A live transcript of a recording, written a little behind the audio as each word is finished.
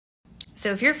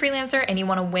So if you're a freelancer and you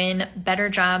want to win better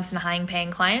jobs and high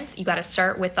paying clients, you got to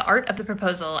start with the art of the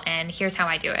proposal, and here's how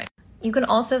I do it. You can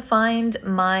also find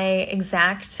my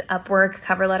exact Upwork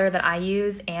cover letter that I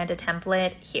use and a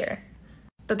template here.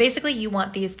 But basically you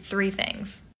want these three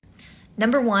things.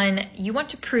 Number one, you want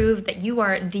to prove that you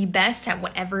are the best at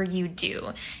whatever you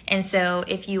do. And so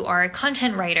if you are a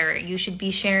content writer, you should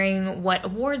be sharing what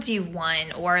awards you've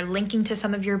won or linking to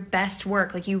some of your best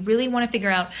work. Like, you really want to figure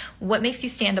out what makes you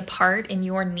stand apart in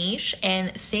your niche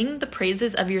and sing the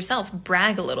praises of yourself,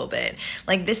 brag a little bit.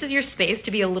 Like, this is your space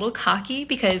to be a little cocky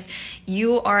because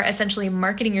you are essentially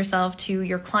marketing yourself to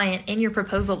your client in your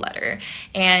proposal letter.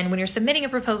 And when you're submitting a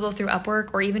proposal through Upwork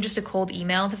or even just a cold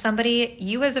email to somebody,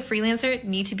 you as a freelancer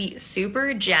need to be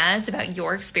super jazzed about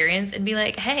your experience and be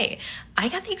like, hey, I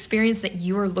got the experience that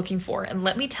you are looking for, and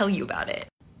let me tell you about it.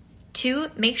 Two,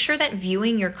 make sure that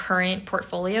viewing your current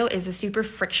portfolio is a super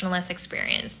frictionless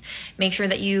experience. Make sure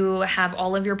that you have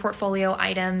all of your portfolio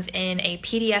items in a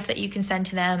PDF that you can send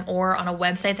to them or on a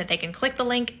website that they can click the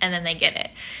link and then they get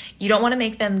it. You don't want to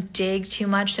make them dig too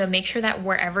much, so make sure that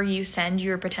wherever you send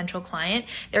your potential client,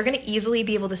 they're going to easily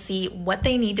be able to see what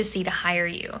they need to see to hire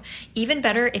you. Even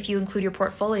better if you include your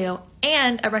portfolio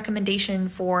and a recommendation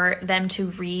for them to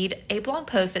read a blog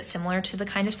post that's similar to the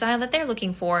kind of style that they're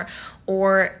looking for,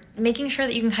 or making sure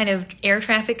that you can kind of air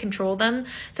traffic control them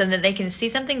so that they can see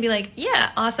something and be like,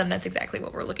 yeah, awesome, that's exactly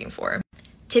what we're looking for.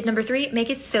 Tip number three, make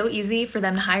it so easy for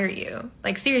them to hire you.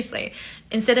 Like, seriously,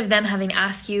 instead of them having to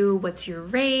ask you, what's your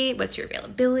rate, what's your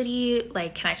availability,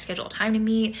 like, can I schedule a time to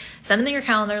meet, send them your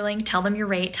calendar link, tell them your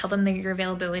rate, tell them your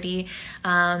availability,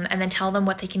 and then tell them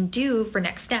what they can do for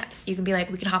next steps. You can be like,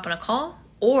 we can hop on a call,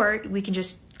 or we can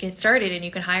just get started and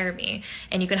you can hire me.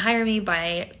 And you can hire me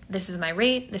by, this is my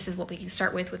rate, this is what we can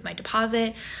start with my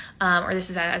deposit, or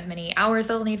this is as many hours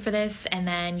they'll need for this, and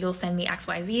then you'll send me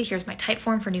XYZ, here's my type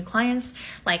form for new clients,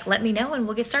 like, let me know and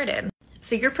we'll get started.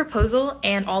 So your proposal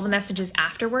and all the messages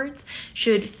afterwards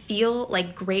should feel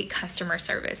like great customer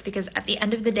service, because at the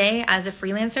end of the day, as a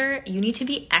freelancer, you need to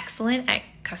be excellent at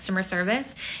customer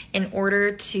service in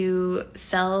order to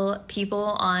sell people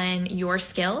on your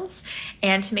skills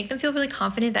and to make them feel really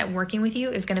confident that working with you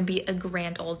is going to be a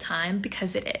grand old time,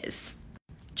 because it is.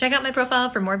 Check out my profile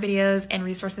for more videos and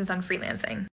resources on freelancing.